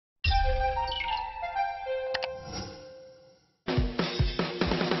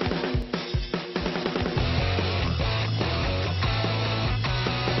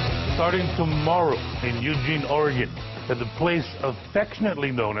starting tomorrow in Eugene, Oregon, at the place affectionately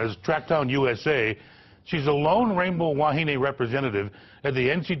known as Tracktown USA. She's a lone Rainbow Wahine representative at the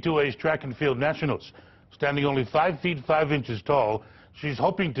NC2A's Track and Field Nationals. Standing only 5 feet 5 inches tall, she's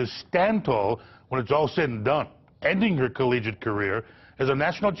hoping to stand tall when it's all said and done, ending her collegiate career as a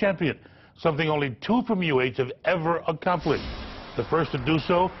national champion, something only 2 from UH have ever accomplished. The first to do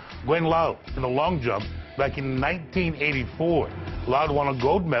so, Gwen Loud, in the long jump back in 1984. Loud won a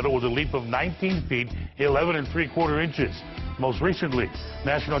gold medal with a leap of 19 feet, 11 3/4 inches. Most recently,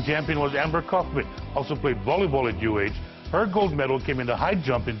 national champion was Amber Kaufman, also played volleyball at UH. Her gold medal came in the high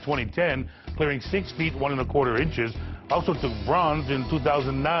jump in 2010, clearing 6 feet 1 1/4 inches. Also took bronze in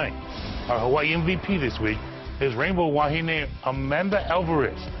 2009. Our Hawaii MVP this week is Rainbow Wahine Amanda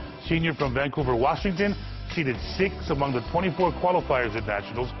Alvarez, senior from Vancouver, Washington, seeded 6th among the 24 qualifiers at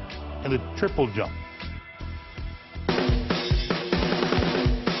nationals in the triple jump.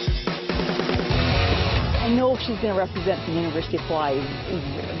 I know she's going to represent the University of Hawaii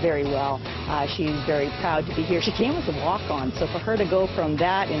very well. She's very proud to be here. She came as a walk-on, so for her to go from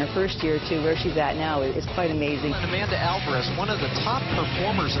that in her first year to where she's at now is quite amazing. And Amanda Alvarez, one of the top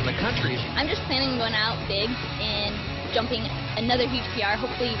performers in the country. I'm just planning on going out big and jumping another huge PR,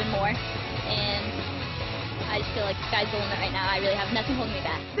 hopefully even more. And I just feel like the sky's the limit right now. I really have nothing holding me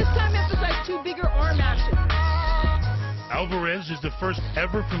back. This time emphasize 2 bigger arm actions. Alvarez is the first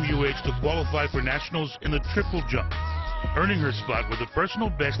ever from UH to qualify for nationals in the triple jump, earning her spot with a personal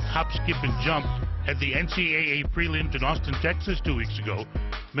best hop, skip, and jump at the NCAA prelims in Austin, Texas 2 weeks ago,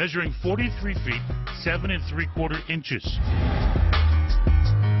 measuring 43 feet, 7 3/4 inches.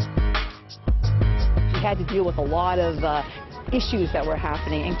 She had to deal with a lot of issues that were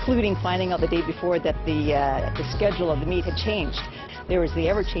happening, including finding out the day before that the schedule of the meet had changed. There was the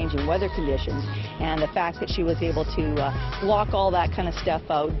ever-changing weather conditions, and the fact that she was able to block all that kind of stuff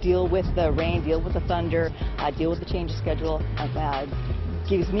out, deal with the rain, deal with the thunder, deal with the change of schedule,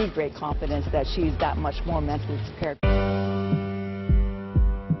 gives me great confidence that she's that much more mentally prepared.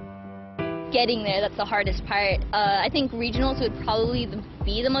 Getting there, that's the hardest part. I think regionals would probably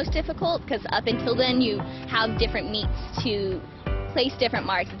be the most difficult, because up until then you have different meets to place different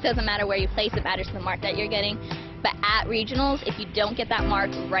marks. It doesn't matter where you place, it matters the mark that you're getting. But at regionals, if you don't get that mark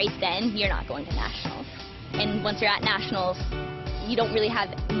right then, you're not going to nationals. And once you're at nationals, you don't really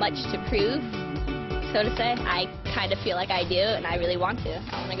have much to prove, so to say. I kind of feel like I do, and I really want to.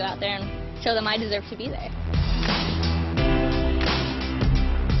 I want to go out there and show them I deserve to be there.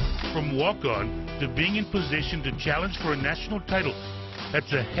 From walk-on to being in position to challenge for a national title,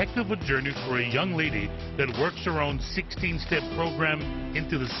 that's a heck of a journey for a young lady that works her own 16-step program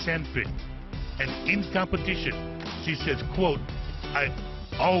into the sandpit. And in competition, she says, quote, I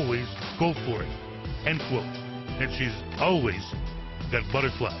always go for it, end quote. And she's always got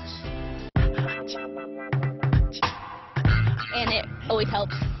butterflies. And it always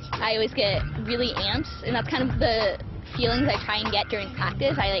helps. I always get really amped, and that's kind of the feelings I try and get during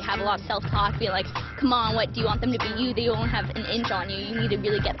practice. I have a lot of self-talk, being like, come on, what do you want them to be? They don't have an inch on you. You need to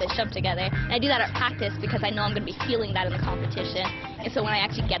really get this jump together. And I do that at practice because I know I'm going to be feeling that in the competition. And so when I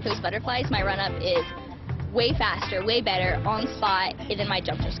actually get those butterflies, my run-up is way faster, way better, on spot, and then my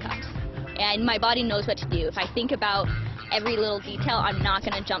jump just comes. And my body knows what to do. If I think about every little detail, I'm not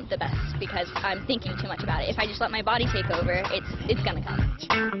going to jump the best because I'm thinking too much about it. If I just let my body take over, it's going to come.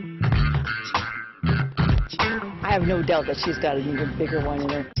 I have no doubt that she's got an even bigger one in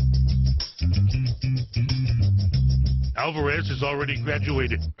her. Alvarez has already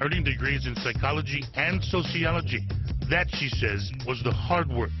graduated, earning degrees in psychology and sociology. That, she says, was the hard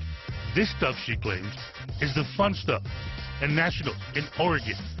work. This stuff, she claims, is the fun stuff. And nationals in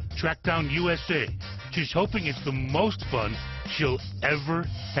Oregon, Tracktown USA. She's hoping it's the most fun she'll ever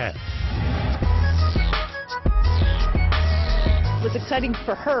have. What's exciting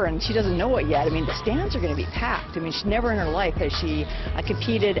for her, and she doesn't know it yet, I mean, the stands are going to be packed. I mean, she never in her life has she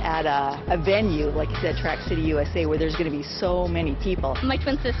competed at a venue, like you said, Track City USA, where there's going to be so many people. My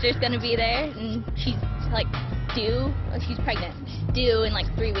twin sister's going to be there, and she's like due, she's pregnant, due in like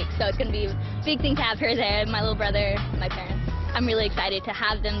 3 weeks, so it's going to be a big thing to have her there, my little brother, my parents. I'm really excited to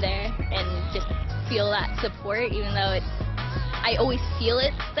have them there and just feel that support, even though I always feel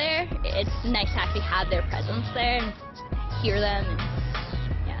it's there. It's nice to actually have their presence there and hear them, and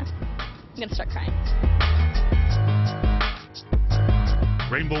yeah, I'm going to start crying.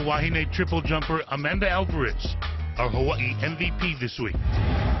 Rainbow Wahine triple jumper Amanda Alvarez, our Hawaii MVP this week.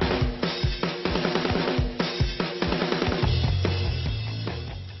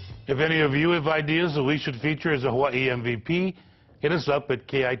 If any of you have ideas that we should feature as a Hawaii MVP, hit us up at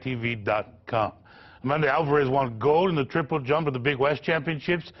KITV.com. Amanda Alvarez won gold in the triple jump at the Big West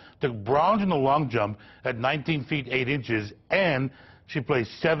Championships, took bronze in the long jump at 19 feet 8 inches, and she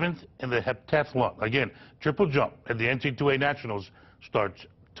placed 7th in the heptathlon. Again, triple jump at the NC2A Nationals starts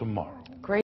tomorrow. Great.